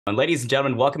And ladies and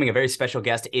gentlemen, welcoming a very special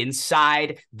guest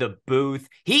inside the booth.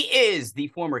 He is the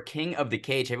former king of the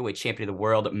cage, heavyweight champion of the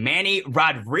world, Manny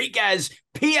Rodriguez,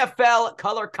 PFL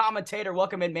color commentator.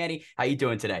 Welcome in, Manny. How you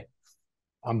doing today?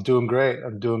 I'm doing great.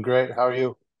 I'm doing great. How are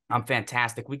you? I'm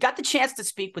fantastic. We got the chance to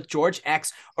speak with George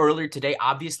X earlier today,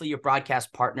 obviously your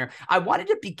broadcast partner. I wanted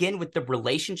to begin with the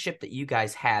relationship that you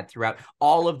guys had throughout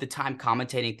all of the time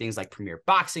commentating things like Premier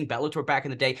Boxing, Bellator back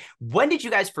in the day. When did you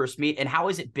guys first meet, and how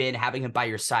has it been having him by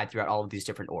your side throughout all of these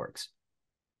different orgs?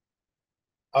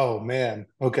 Oh man.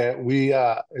 Okay.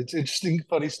 It's interesting,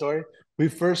 funny story. We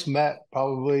first met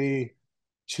probably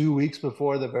 2 weeks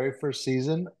before the very first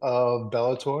season of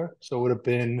Bellator. So it would have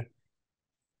been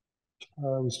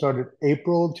we started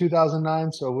April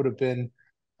 2009. So it would have been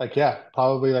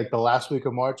probably like the last week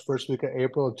of March, first week of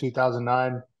April of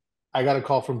 2009. I got a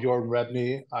call from Jordan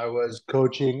Rebney. I was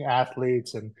coaching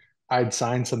athletes and I'd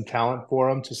signed some talent for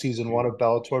him to season one of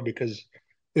Bellator because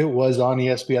it was on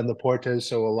ESPN Deportes,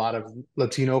 so a lot of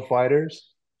Latino fighters.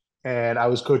 And I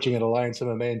was coaching at Alliance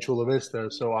MMA in Chula Vista.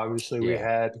 So obviously we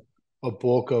Yeah. had a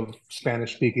bulk of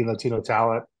Spanish speaking Latino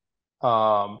talent.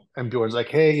 And Bjorn's like,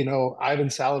 hey, Ivan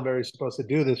Salaverry is supposed to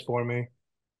do this for me,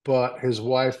 but his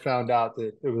wife found out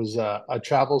that it was a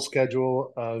travel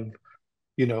schedule of,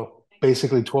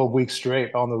 basically 12 weeks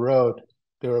straight on the road.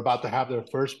 They were about to have their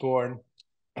firstborn,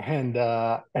 and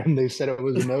they said it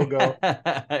was a no go.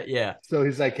 Yeah. So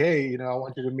he's like, hey, I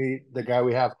want you to meet the guy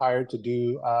we have hired to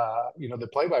do, the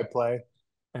play by play.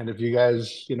 And if you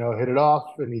guys, hit it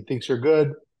off and he thinks you're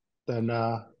good, then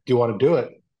do you want to do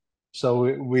it? So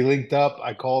we linked up.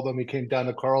 I called him. He came down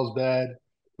to Carlsbad.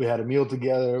 We had a meal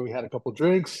together. We had a couple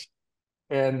drinks,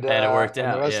 and And it worked the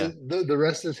out. rest Yeah. is the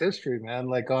rest is history, man.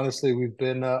 Like honestly, we've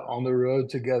been on the road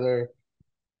together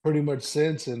pretty much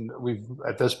since, and we've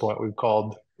at this point we've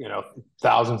called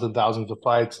thousands and thousands of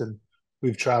fights, and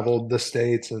we've traveled the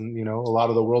states and a lot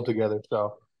of the world together.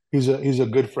 So he's a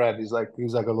good friend. He's like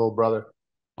a little brother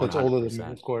that's older than me,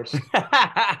 100%. of course.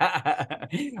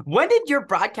 When did your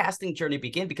broadcasting journey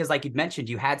begin? Because, like you mentioned,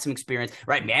 you had some experience,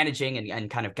 right, managing and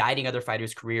kind of guiding other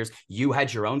fighters' careers. You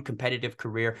had your own competitive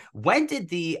career. When did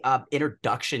the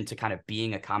introduction to kind of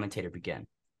being a commentator begin?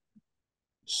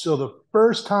 So the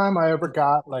first time I ever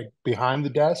got like behind the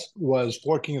desk was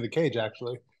for King of the Cage,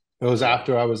 actually. It was Yeah.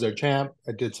 after I was their champ.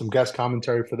 I did some guest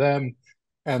commentary for them.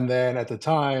 And then at the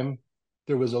time,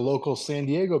 there was a local San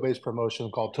Diego-based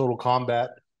promotion called Total Combat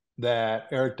that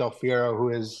Eric Del Fiero, who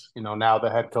is, now the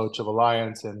head coach of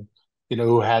Alliance and,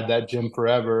 who had that gym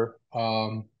forever,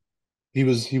 he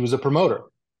was a promoter.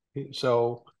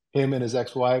 So him and his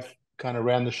ex-wife kind of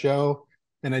ran the show,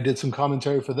 and I did some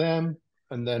commentary for them.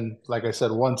 And then, like I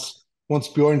said, once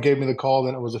Bjorn gave me the call,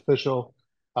 then it was official.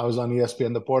 I was on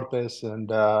ESPN Deportes, and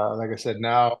like I said,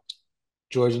 now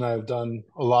George and I have done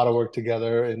a lot of work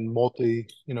together in multi,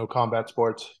 combat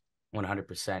sports.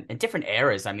 100%. And different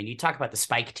eras. I mean, you talk about the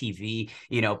Spike TV,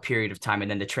 period of time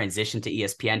and then the transition to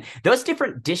ESPN. Those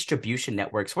different distribution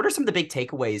networks, what are some of the big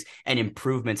takeaways and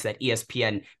improvements that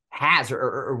ESPN has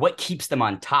or what keeps them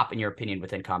on top, in your opinion,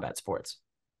 within combat sports?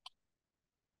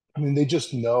 I mean, they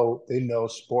know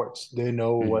sports. They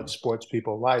know what Mm-hmm. sports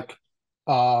people like.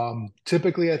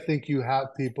 Typically, I think you have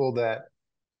people that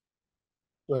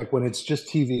like when it's just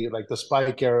TV, like the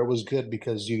Spike era was good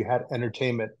because you had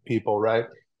entertainment people, right?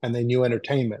 And they knew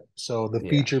entertainment. So the Yeah.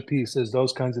 feature pieces,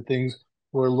 those kinds of things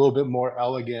were a little bit more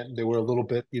elegant. They were a little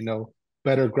bit,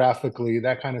 better graphically,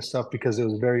 that kind of stuff because it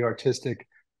was very artistic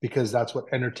because that's what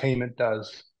entertainment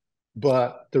does.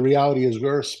 But the reality is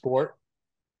we're a sport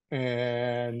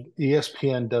and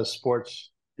ESPN does sports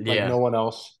like Yeah. no one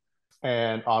else.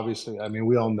 And obviously, I mean,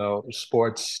 we all know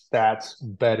sports, stats,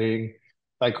 betting,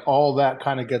 like all that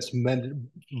kind of gets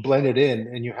blended in,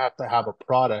 and you have to have a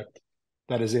product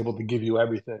that is able to give you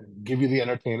everything, give you the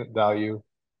entertainment value,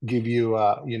 give you,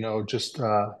 just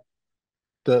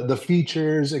the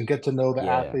features and get to know the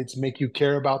Yeah. athletes, make you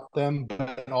care about them,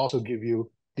 but also give you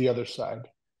the other side,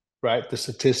 right? The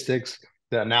statistics,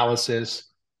 the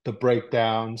analysis, the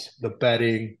breakdowns, the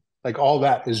betting, like all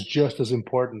that is just as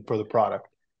important for the product.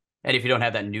 And if you don't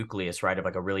have that nucleus, right, of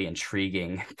like a really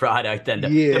intriguing product, then the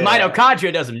Yeah.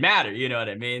 mitochondria doesn't matter. You know what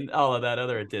I mean? All of that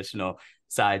other additional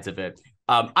sides of it.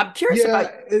 I'm curious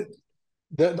about,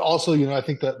 Yeah. Also, I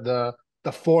think that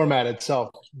the format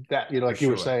itself, that, for like you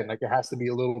were sure. saying, like it has to be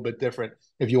a little bit different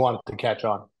if you want it to catch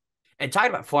on. And talking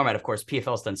about format, of course,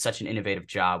 PFL has done such an innovative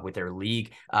job with their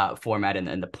league format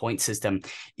and the point system.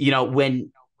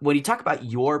 When you talk about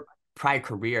your prior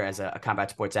career as a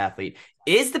combat sports athlete,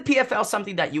 is the PFL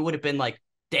something that you would have been like,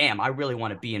 damn, I really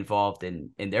want to be involved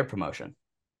in their promotion?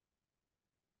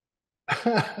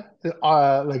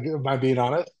 Like, am I being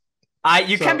honest?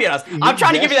 You can So be honest. I'm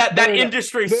trying to give you yes, that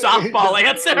industry softball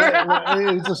answer.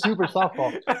 It's a super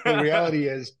softball. The reality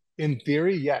is, in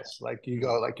theory, yes. Like you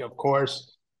go, like of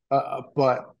course,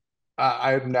 but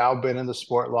I've now been in the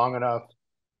sport long enough.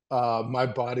 My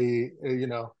body,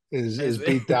 is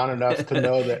beat down enough to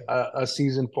know that a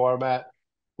season format,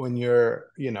 when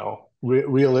you're,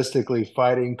 realistically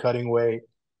fighting, cutting weight,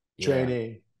 Yeah.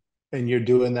 training, and you're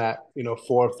doing that,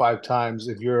 4 or 5 times.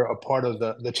 If you're a part of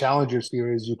the Challenger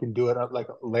Series, you can do it. Like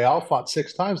Leal fought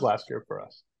 6 times last year for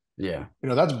us. Yeah.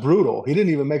 That's brutal. He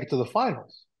didn't even make it to the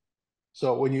finals.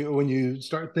 So when you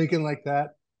start thinking like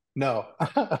that, no,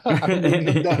 I wouldn't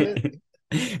have done it.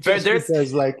 But Just there's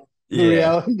because, like, the yeah.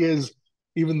 reality is,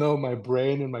 even though my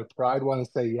brain and my pride want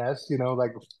to say yes,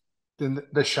 like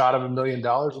the shot of $1 million,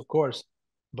 of course,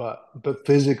 but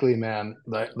physically, man,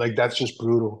 like that's just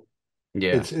brutal.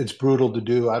 Yeah. It's brutal to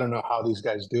do. I don't know how these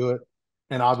guys do it.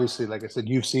 And obviously, like I said,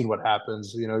 you've seen what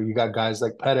happens. You got guys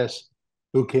like Pettis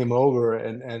who came over,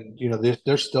 and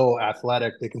they're still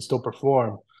athletic. They can still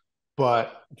perform,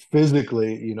 but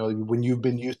physically, when you've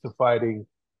been used to fighting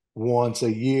once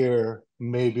a year,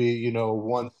 maybe,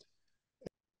 once.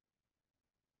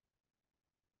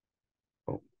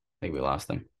 Oh, I think we lost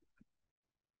them.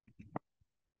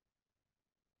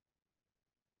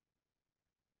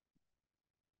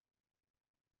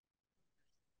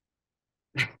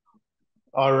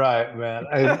 All right, man.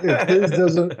 If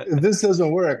this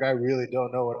doesn't work, I really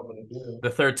don't know what I'm going to do. The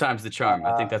third time's the charm. I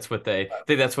Uh, think that's what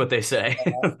they say.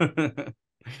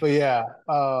 but yeah,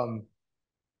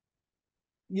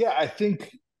 yeah, I think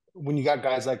when you got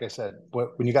guys, like I said,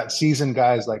 when you got seasoned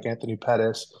guys like Anthony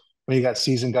Pettis, when you got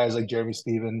seasoned guys like Jeremy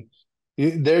Steven,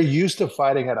 they're used to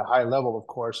fighting at a high level, of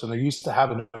course, and they're used to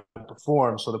having to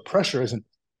perform. So the pressure isn't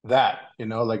that,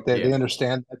 like they Yeah.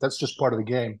 understand that that's just part of the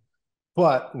game.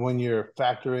 But when you're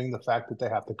factoring the fact that they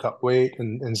have to cut weight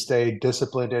and stay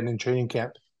disciplined and in training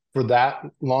camp for that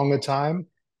long a time,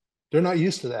 they're not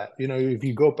used to that. If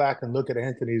you go back and look at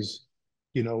Anthony's,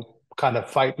 kind of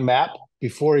fight map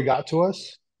before he got to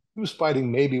us, he was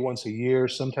fighting maybe once a year.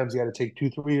 Sometimes he had to take 2,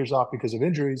 3 years off because of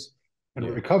injuries and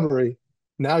Yeah. recovery.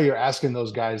 Now you're asking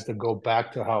those guys to go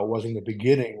back to how it was in the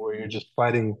beginning, where you're just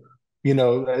fighting. In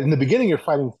the beginning, you're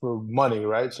fighting for money,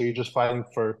 right? So you're just fighting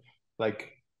for, like,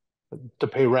 to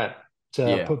pay rent, to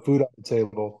Yeah. put food on the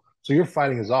table. So you're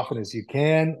fighting as often as you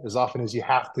can, as often as you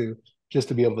have to, just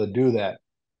to be able to do that.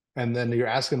 And then you're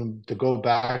asking them to go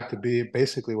back to be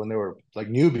basically when they were like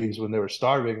newbies, when they were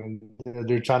starving and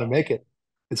they're trying to make it.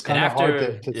 It's And kind of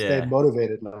hard to stay yeah,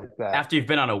 motivated like that. after you've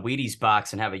been on a Wheaties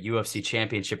box and have a UFC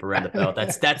championship around the belt,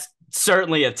 that's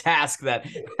certainly a task that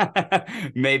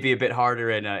may be a bit harder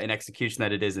in execution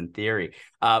than it is in theory.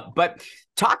 But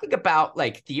talking about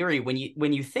like theory, when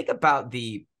you think about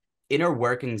the inner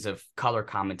workings of color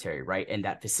commentary, right, and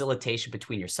that facilitation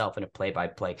between yourself and a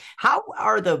play-by-play, how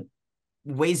are the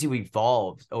ways you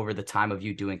evolved over the time of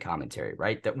you doing commentary,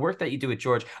 right? That work that you do with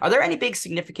George. Are there any big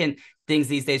significant things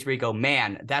these days where you go,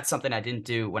 man, that's something I didn't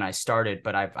do when I started,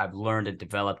 but I've learned and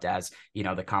developed as, the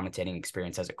commentating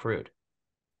experience has accrued?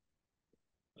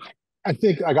 I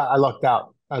think I lucked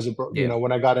out Yeah.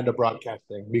 when I got into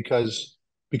broadcasting, because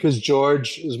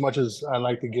George, as much as I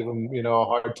like to give him, a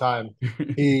hard time,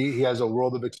 he has a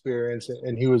world of experience,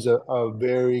 and he was a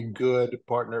very good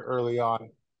partner early on.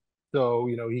 So,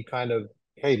 he kind of,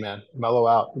 hey man, mellow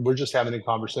out. We're just having a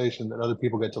conversation that other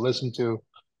people get to listen to.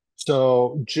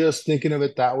 So just thinking of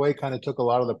it that way kind of took a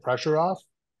lot of the pressure off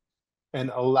and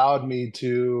allowed me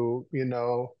to,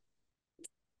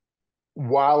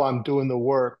 while I'm doing the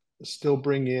work, still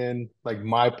bring in like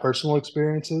my personal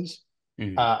experiences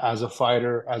Mhm. as a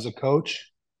fighter, as a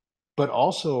coach, but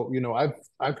also,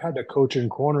 I've had to coach in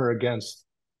corner against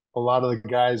a lot of the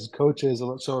guys, coaches.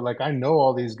 So like I know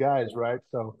all these guys, right?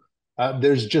 So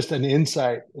there's just an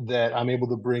insight that I'm able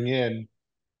to bring in,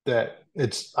 that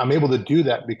I'm able to do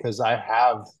that because I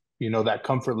have, that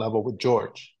comfort level with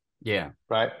George, Yeah.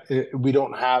 right? We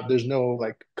don't have, there's no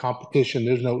like competition,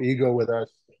 there's no ego with us.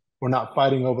 We're not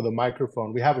fighting over the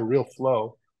microphone. We have a real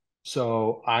flow.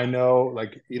 So I know,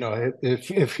 like,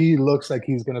 if he looks like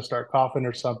he's going to start coughing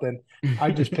or something,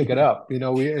 I just pick it up.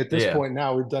 We at this Yeah. point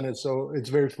now we've done it, so it's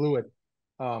very fluid.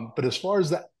 But as far as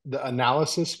the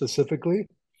analysis specifically,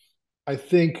 I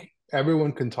think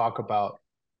everyone can talk about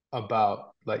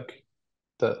like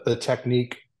the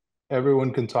technique.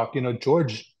 Everyone can talk.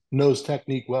 George knows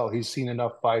technique well. He's seen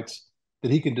enough fights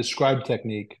that he can describe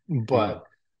technique. Mm. But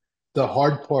the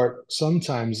hard part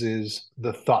sometimes is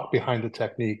the thought behind the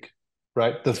technique,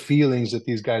 right? The feelings that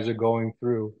these guys are going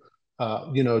through.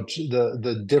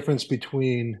 The difference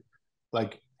between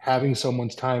like having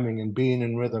someone's timing and being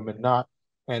in rhythm and not,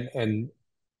 and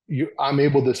I'm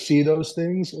able to see those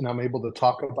things and I'm able to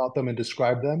talk about them and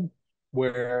describe them.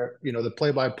 Where, the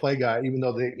play-by-play guy, even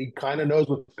though he kind of knows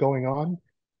what's going on,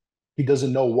 he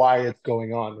doesn't know why it's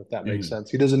going on, if that makes Mhm.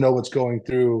 sense. He doesn't know what's going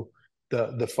through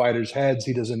the fighters' heads.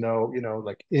 He doesn't know,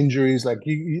 like injuries. Like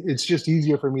it's just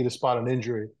easier for me to spot an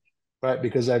injury, right?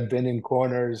 Because I've been in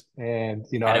corners and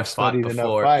And I've have fought studied enough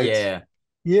before. fights. Yeah.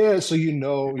 Yeah, so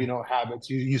habits.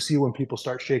 You see when people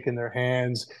start shaking their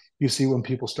hands. You see when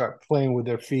people start playing with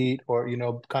their feet or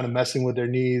kind of messing with their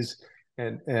knees,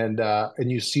 and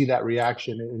you see that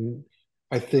reaction. And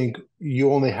I think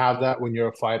you only have that when you're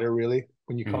a fighter, really,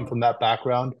 when you come Mhm. from that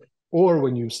background, or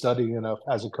when you've studied enough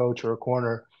as a coach or a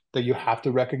corner that you have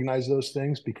to recognize those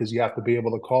things because you have to be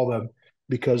able to call them.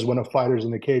 Because when a fighter's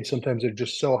in the cage, sometimes they're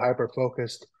just so hyper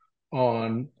focused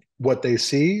on what they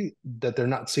see that they're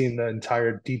not seeing the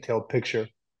entire detailed picture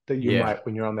that you Yeah. might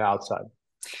when you're on the outside.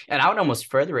 And I would almost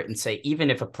further it and say,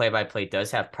 even if a play-by-play does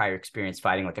have prior experience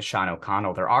fighting like a Sean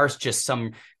O'Connell, there are just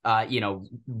some,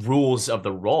 rules of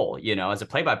the role. As a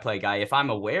play-by-play guy, if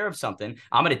I'm aware of something,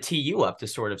 I'm going to tee you up to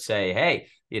sort of say, hey,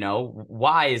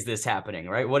 why is this happening,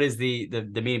 right? What is the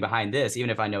meaning behind this? Even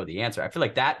if I know the answer, I feel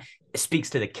like that speaks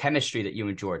to the chemistry that you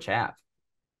and George have.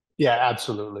 Yeah,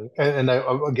 absolutely. And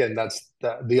again, that's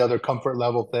the other comfort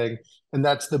level thing. And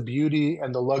that's the beauty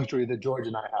and the luxury that George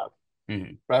and I have,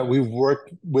 Mhm. right? We've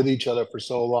worked with each other for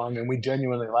so long and we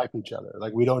genuinely like each other.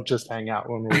 Like we don't just hang out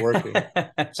when we're working.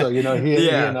 So, he and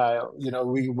Yeah. I,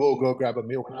 we will go grab a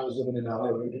meal. When I was living in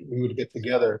LA, we would get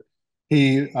together.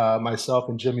 He, myself,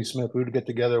 and Jimmy Smith, we would get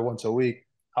together once a week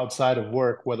outside of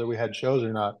work, whether we had shows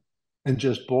or not, and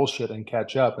just bullshit and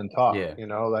catch up and talk. Yeah.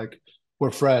 Like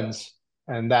we're friends,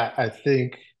 and that I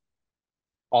think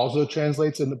also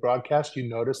translates in the broadcast. You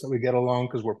notice that we get along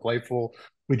because we're playful,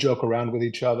 we joke around with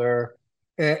each other,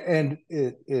 and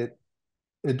it,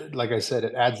 like I said,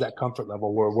 it adds that comfort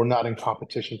level where we're not in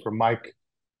competition for mic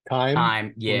time.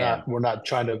 Time. We're Yeah. not we're not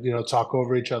trying to talk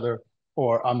over each other,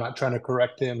 or I'm not trying to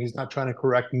correct him. He's not trying to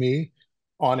correct me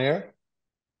on air,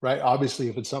 right? Obviously,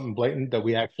 if it's something blatant that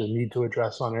we actually need to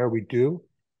address on air, we do,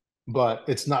 but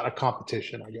it's not a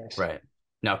competition, I guess. Right.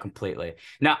 No, completely.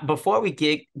 Now, before we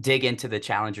dig into the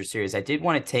Challenger Series, I did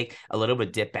want to take a little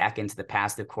bit dip back into the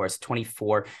past. Of course,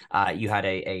 24, you had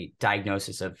a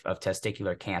diagnosis of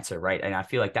testicular cancer, right? And I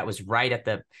feel like that was right at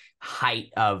the height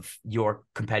of your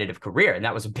competitive career, and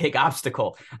that was a big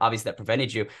obstacle, obviously, that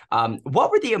prevented you.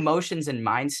 What were the emotions and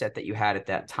mindset that you had at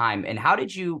that time, and how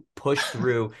did you push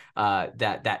through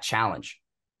that challenge?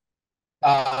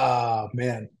 Ah,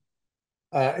 man.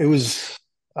 It was,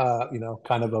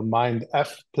 kind of a mind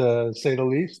F to say the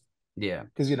least. Yeah.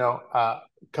 Because,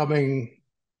 coming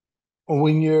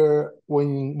when you're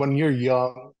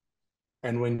young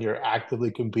and when you're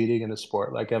actively competing in a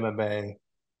sport like MMA,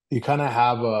 you kind of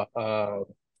have a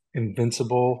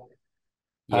invincible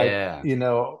type,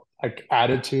 Yeah. like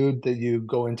attitude that you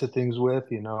go into things with,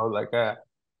 like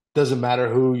doesn't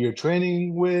matter who you're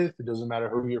training with, it doesn't matter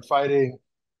who you're fighting,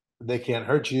 they can't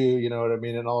hurt you, you know what I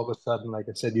mean? And all of a sudden, like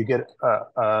I said, you get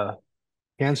a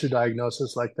cancer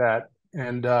diagnosis like that.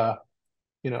 And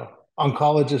you know,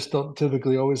 oncologists don't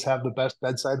typically always have the best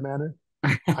bedside manner.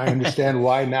 I understand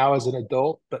why now as an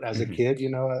adult, but as a Mhm.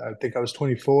 kid, I think I was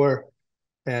 24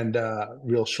 and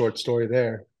real short story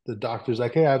there. The doctor's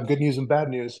like, "Hey, I have good news and bad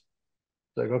news."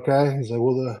 It's like, okay. He's like,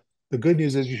 "Well, the good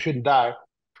news is you shouldn't die.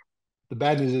 The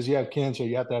bad news is you have cancer.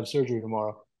 You have to have surgery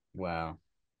tomorrow." Wow.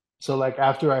 So like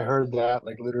after I heard that,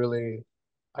 like literally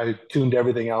I tuned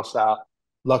everything else out.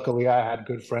 Luckily, I had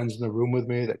good friends in the room with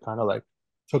me that kind of like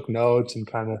took notes and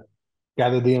kind of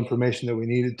gathered the information that we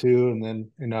needed to. And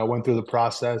then, I went through the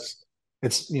process.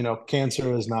 It's,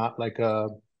 cancer is not like a,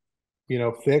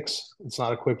 fix. It's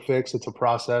not a quick fix. It's a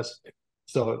process.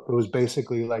 So it was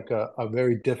basically like a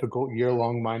very difficult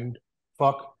year-long mind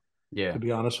fuck, Yeah. to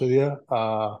be honest with you.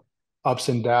 Ups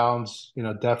and downs,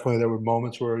 definitely there were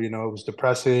moments where, it was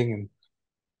depressing, and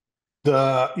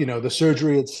the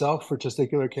surgery itself for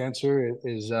testicular cancer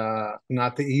is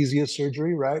not the easiest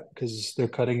surgery, right? Because they're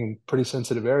cutting in pretty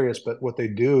sensitive areas. But what they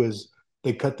do is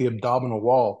they cut the abdominal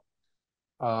wall,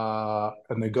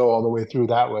 and they go all the way through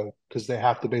that way because they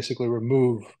have to basically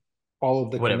remove all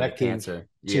of the Whatever the connective cancer.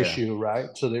 Yeah. tissue, right?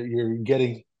 So that you're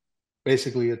getting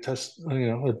basically a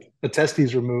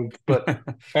testes removed, but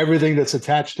everything that's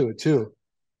attached to it too.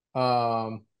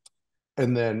 Um,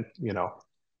 and then,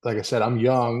 like I said, I'm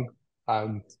young,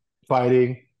 I'm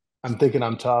fighting, I'm thinking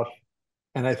I'm tough.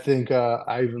 And I think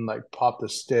I even like popped a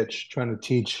stitch trying to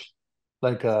teach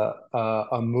like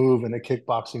a move in a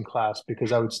kickboxing class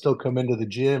because I would still come into the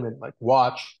gym and like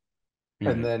watch.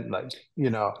 And Mhm. then like,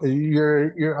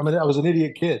 I mean, I was an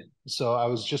idiot kid. So I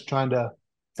was just trying to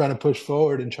trying to push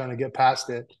forward and trying to get past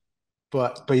it.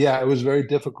 But yeah, it was very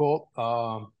difficult.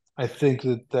 I think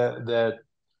that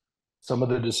some of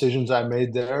the decisions I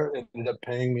made there ended up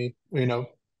paying me,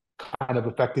 kind of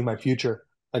affecting my future.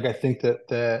 Like I think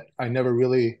that I never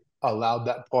really allowed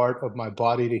that part of my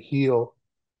body to heal,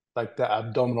 like the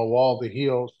abdominal wall to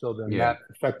heal. So then Yeah. that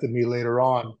affected me later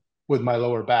on with my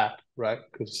lower back, right?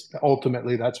 Because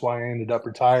ultimately that's why I ended up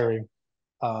retiring.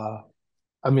 Uh,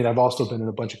 I mean, I've also been in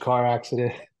a bunch of car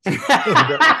accidents, and,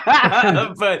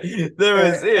 But there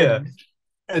was, yeah. and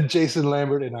and Jason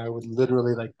Lambert and I would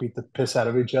literally like beat the piss out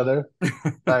of each other.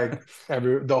 Like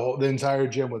the entire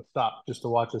gym would stop just to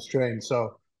watch us train.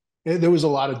 So there was a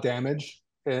lot of damage,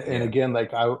 and Yeah. again,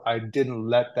 like I didn't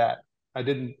let that, I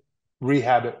didn't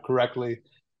rehab it correctly,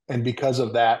 and because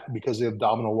of that, because of the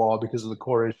abdominal wall, because of the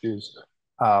core issues,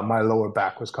 my lower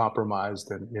back was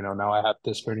compromised, and now I have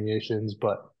disc herniations.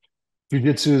 But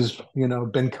jujitsu's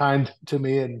been kind to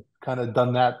me and kind of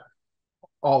done that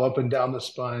all up and down the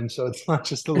spine, so it's not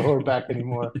just the lower back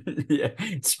anymore. Yeah,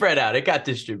 spread out. It got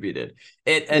distributed.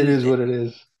 It It and is what it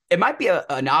is. it might be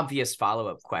an obvious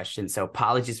follow-up question, so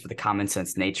apologies for the common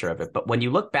sense nature of it. But when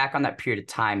you look back on that period of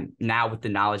time now with the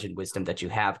knowledge and wisdom that you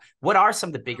have, what are some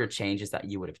of the bigger changes that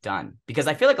you would have done? Because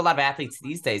I feel like a lot of athletes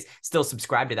these days still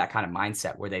subscribe to that kind of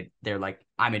mindset where they're like,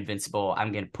 I'm invincible,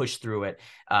 I'm going to push through it.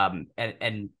 And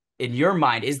in your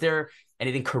mind, is there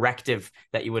anything corrective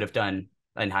that you would have done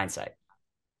in hindsight?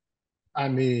 I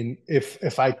mean,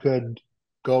 if I could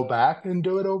go back and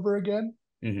do it over again,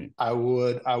 Mm-hmm. I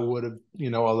would have,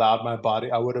 allowed my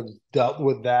body, I would have dealt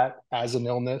with that as an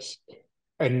illness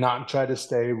and not try to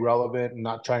stay relevant and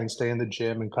not try and stay in the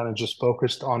gym and kind of just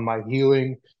focused on my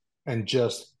healing and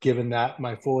just given that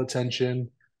my full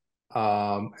attention.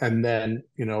 And then,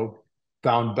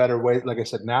 found better ways. Like I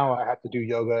said, now I have to do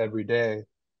yoga every day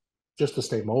just to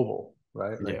stay mobile,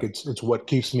 right? Like Yeah. it's what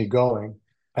keeps me going.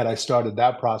 Had I started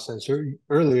that process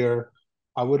earlier,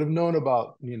 I would have known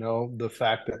about, the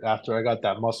fact that after I got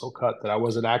that muscle cut that I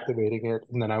wasn't activating it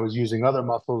and then I was using other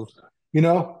muscles,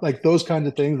 like those kinds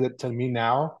of things that to me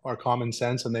now are common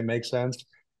sense and they make sense.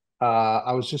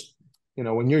 I was just,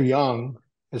 when you're young,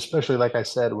 especially like I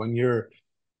said, when you're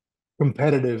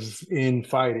competitive in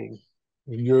fighting,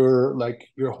 your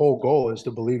whole goal is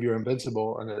to believe you're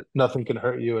invincible and that nothing can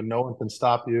hurt you and no one can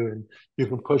stop you and you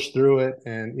can push through it,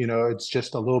 and it's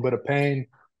just a little bit of pain,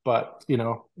 but you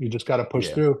just got to push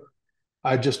Yeah. through.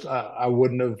 I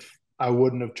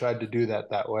wouldn't have tried to do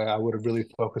that way. I would have really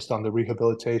focused on the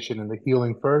rehabilitation and the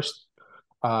healing first,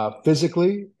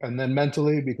 physically and then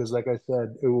mentally, because like I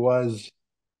said, it was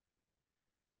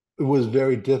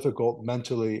very difficult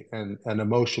mentally and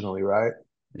emotionally, right?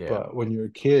 Yeah. But when you're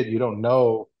a kid, you don't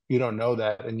know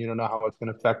that, and you don't know how it's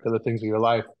going to affect other things in your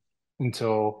life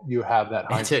until you have that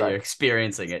Until you're hindsight.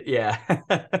 experiencing it. Yeah.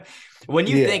 When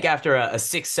you think Yeah. after a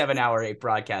 6, 7 hour 8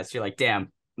 broadcast, you're like,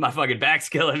 damn, my fucking back's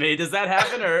killing me. Does that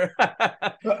happen? Or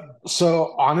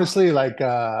So honestly, like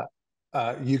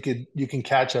you can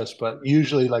catch us, but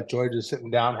usually like George is sitting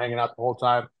down, hanging out the whole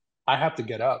time. I have to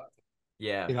get up.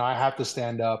 yeah, I have to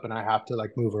stand up and I have to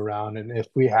like move around. And if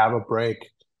we have a break,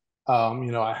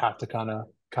 I have to kind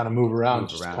of move around, move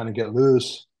just around. kind of get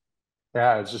loose.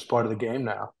 Yeah, it's just part of the game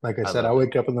now. Like I I said, I love it.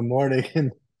 wake up in the morning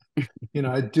and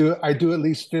I do at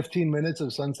least 15 minutes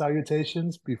of sun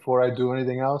salutations before I do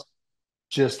anything else,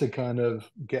 just to kind of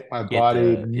get my Get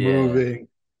body the, yeah. moving,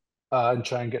 and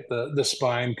try and get the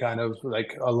spine kind of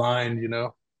like aligned.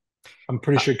 I'm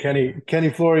pretty sure Kenny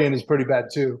Florian is pretty bad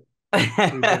too. We've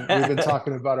been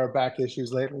talking about our back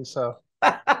issues lately, so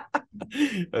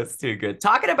That's too good.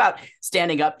 Talking about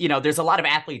standing up, there's a lot of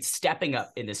athletes stepping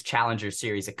up in this Challenger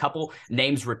Series. A couple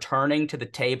names returning to the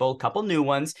table, a couple new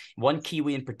ones. One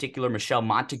Kiwi in particular, Michelle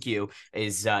Montague,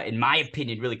 is, in my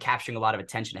opinion, really capturing a lot of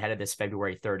attention ahead of this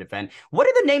February 3rd event. What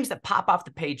are the names that pop off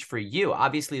the page for you?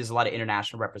 Obviously, there's a lot of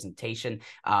international representation.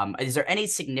 Is there any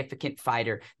significant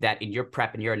fighter that in your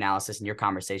prep and your analysis and your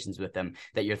conversations with them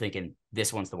that you're thinking,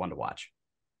 this one's the one to watch?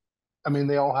 I mean,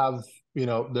 they all have,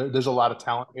 there's a lot of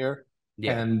talent here,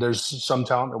 Yeah. and there's some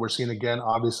talent that we're seeing again.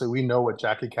 Obviously, we know what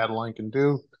Jackie Catalan can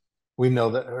do. We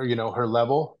know that her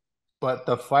level, but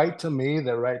the fight to me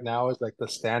that right now is like the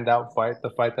standout fight, the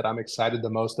fight that I'm excited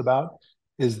the most about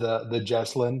is the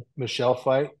Jesslyn Michelle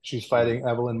fight. She's Mm-hmm. fighting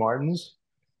Evelyn Martins,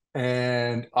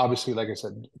 and obviously, like I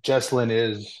said, Jesslyn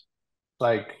is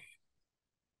like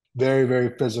very,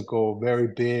 very physical, very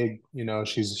big.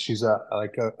 She's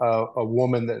a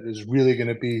woman that is really going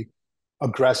to be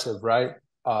aggressive, right?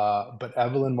 But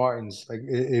Evelyn Martins, like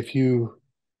if you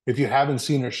haven't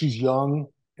seen her, she's young,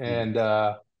 Mm-hmm. and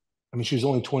I mean she's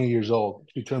only 20 years old.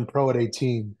 She turned pro at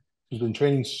 18. She's been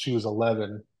training since she was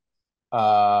 11.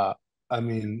 I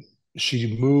mean,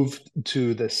 she moved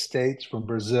to the States from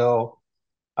Brazil,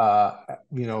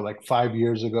 like 5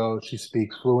 years ago. She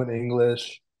speaks fluent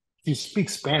English. She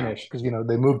speaks Wow. Spanish because,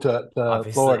 they moved to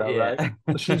Florida, Obviously, right? yeah.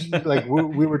 So she's like,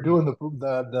 we were doing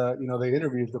the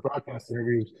interviews, the broadcast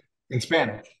interviews in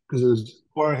Spanish because it was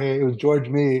Jorge, it was George,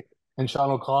 me, and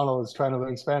Sean O'Connell was trying to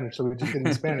learn Spanish. So we just did it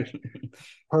in Spanish.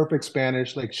 Perfect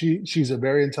Spanish. Like she's a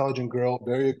very intelligent girl,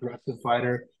 very aggressive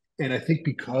fighter. And I think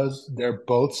because they're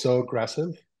both so aggressive,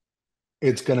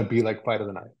 it's going to be like fight of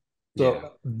the night. Yeah.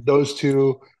 So those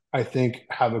two, I think,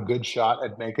 have a good shot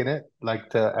at making it, like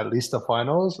to at least the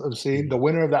finals of seeing the Mhm.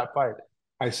 winner of that fight.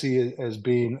 I see it as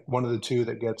being one of the two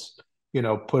that gets,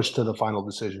 pushed to the final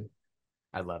decision.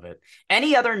 I love it.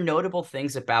 Any other notable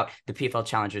things about the PFL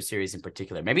Challenger Series in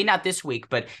particular? Maybe not this week,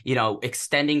 but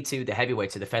extending to the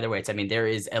heavyweights, to the featherweights. I mean, there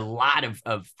is a lot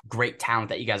of great talent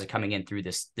that you guys are coming in through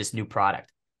this new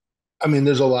product. I mean,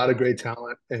 there's a lot of great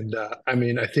talent, and I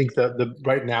mean, I think that the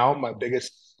right now my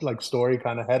biggest like story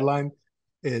kind of headline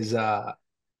is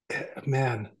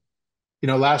man,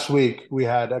 last week we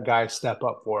had a guy step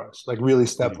up for us, like really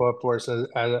step Mhm. up for us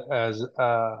as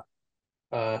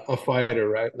a fighter,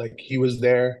 right? Like he was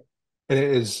there, and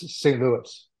it is St.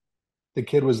 Louis. The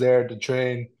kid was there to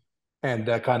train and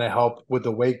kind of help with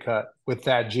the weight cut with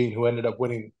Thad Gene, who ended up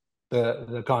winning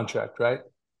the contract, right?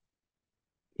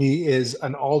 He is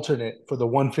an alternate for the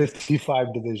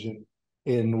 155 division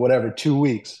in whatever 2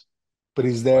 weeks, but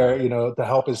he's there, Wow. to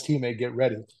help his teammate get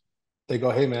ready. They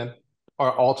go, hey man,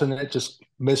 our alternate just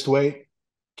missed weight.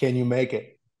 Can you make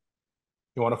it?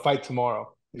 You want to fight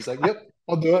tomorrow? He's like, yep,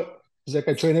 I'll do it. He's like,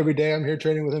 I train every day. I'm here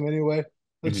training with him anyway.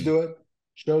 Let's Mhm. do it.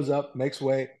 Shows up, makes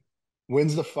weight,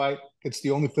 wins the fight. It's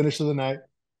the only finish of the night,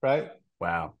 right?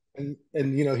 Wow. And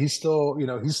he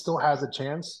still has a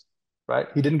chance, right?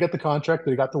 He didn't get the contract,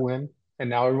 but he got the win, and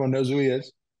now everyone knows who he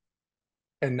is.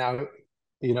 And now,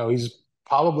 he's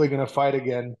probably going to fight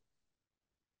again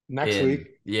next week,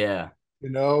 Yeah,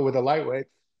 with a lightweight,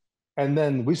 and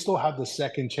then we still have the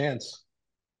second chance,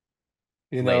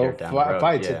 later down the road.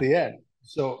 fights at Yeah, the end.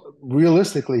 So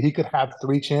realistically, he could have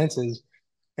three chances,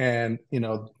 and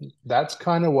that's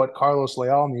kind of what Carlos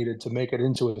Leal needed to make it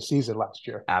into a season last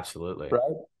year, absolutely. right?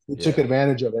 He took Yeah.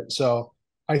 advantage of it. So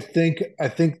I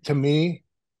think to me,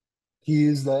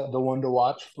 he's the one to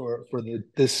watch for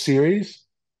this series,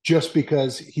 just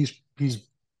because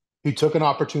he took an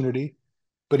opportunity,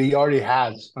 but he already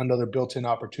has another built-in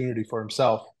opportunity for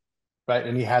himself, right?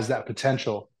 And he has that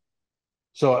potential.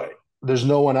 So there's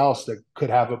no one else that could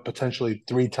have a potentially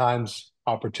three times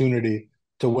opportunity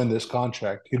to win this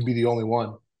contract. He'd be the only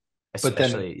one. But then,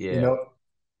 Especially, yeah.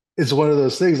 it's one of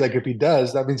those things, like if he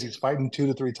does, that means he's fighting 2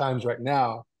 to 3 times right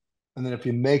now. And then if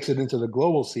he makes it into the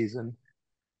global season,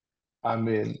 I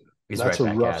mean, He's that's right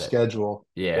a back rough at it. schedule.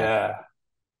 Yeah.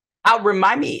 Yeah.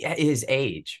 Remind me his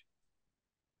age.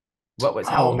 How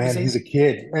Oh old was man, he's he? a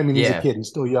kid. I mean, he's a Yeah, kid. He's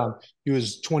still young. He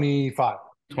was 25.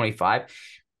 25.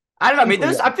 I don't know. I mean,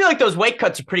 Super I young. feel like those weight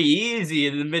cuts are pretty easy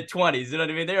in the mid 20s. You know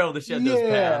what I mean? They're able to shed those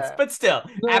pounds, Yeah. but still,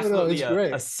 No, absolutely it's a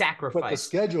great. But the sacrifice.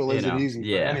 schedule isn't easy for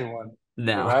Yeah. anyone,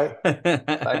 No. right?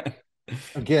 Like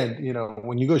again,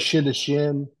 when you go shin to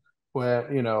shin,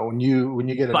 when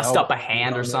you get an Bust up elbow a landed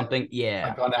hand or on there, something. Yeah.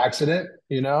 like on accident,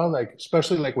 like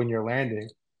especially like when you're landing,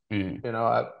 Mm.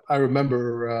 I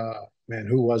remember man,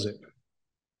 who was it?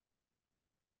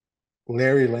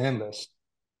 Larry Landis.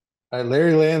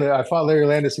 Larry Landis. I fought Larry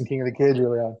Landis in King of the Cage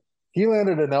early on. He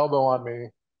landed an elbow on me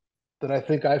that I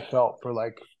think I felt for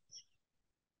like,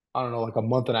 I don't know, like a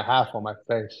month and a half on my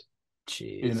face,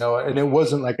 Jeez. and it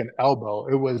wasn't like an elbow.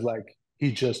 It was like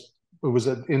it was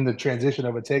in the transition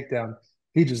of a takedown.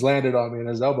 He just landed on me and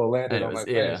his elbow landed And it on was,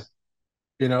 my yeah. face.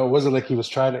 It wasn't like he was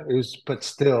trying to, it was, but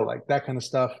still like that kind of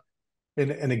stuff.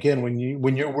 And again, when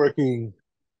you're working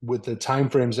with the time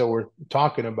frames that we're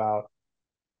talking about,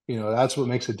 that's what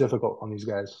makes it difficult on these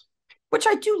guys. Which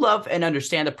I do love and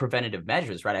understand the preventative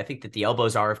measures, right? I think that the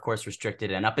elbows are, of course, restricted,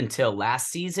 and up until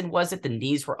last season, was it the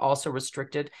knees were also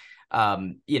restricted?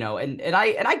 And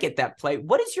I get that play.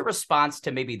 What is your response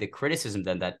to maybe the criticism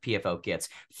then that PFL gets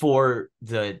for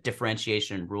the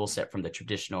differentiation and rule set from the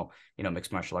traditional,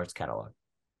 mixed martial arts catalog?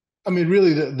 I mean,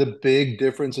 really, the big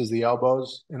difference is the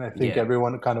elbows, and I think Yeah,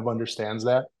 everyone kind of understands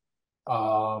that.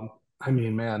 I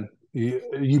mean, man,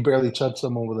 you barely touch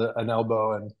someone with an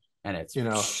elbow, and and it's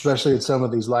especially in some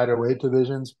of these lighter weight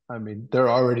divisions. I mean, they're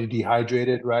already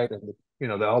dehydrated, right? And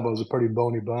the elbow's a pretty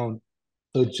bony bone,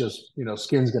 so it's just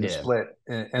skin's going to yeah. split,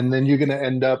 and then you're going to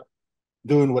end up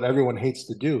doing what everyone hates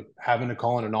to do, having to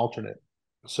call in an alternate.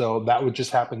 So that would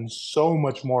just happen so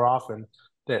much more often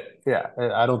that, yeah,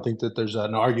 I don't think that there's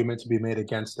an argument to be made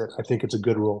against it. I think it's a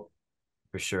good rule.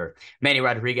 For sure. Manny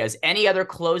Rodriguez, any other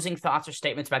closing thoughts or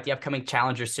statements about the upcoming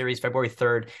Challenger Series, February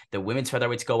 3rd? The women's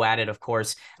featherweights go at it, of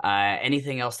course.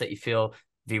 Anything else that you feel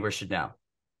viewers should know?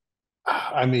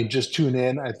 I mean, just tune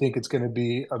in. I think it's going to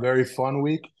be a very fun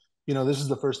week. This is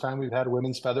the first time we've had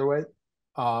women's featherweight,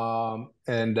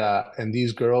 and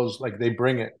these girls, like, they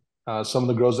bring it. Some of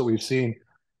the girls that we've seen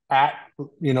at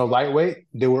lightweight,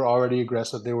 they were already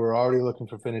aggressive. They were already looking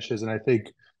for finishes, and I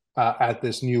think at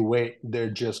this new weight, they're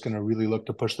just going to really look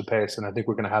to push the pace, and I think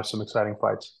we're going to have some exciting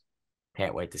fights.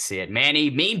 Can't wait to see it. Manny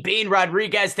Mean Bean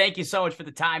Rodriguez, thank you so much for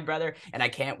the time, brother. And I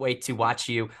can't wait to watch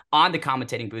you on the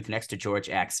commentating booth next to George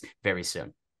X very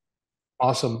soon.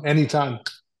 Awesome. Anytime.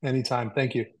 Anytime.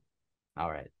 Thank you. All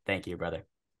right. Thank you, brother.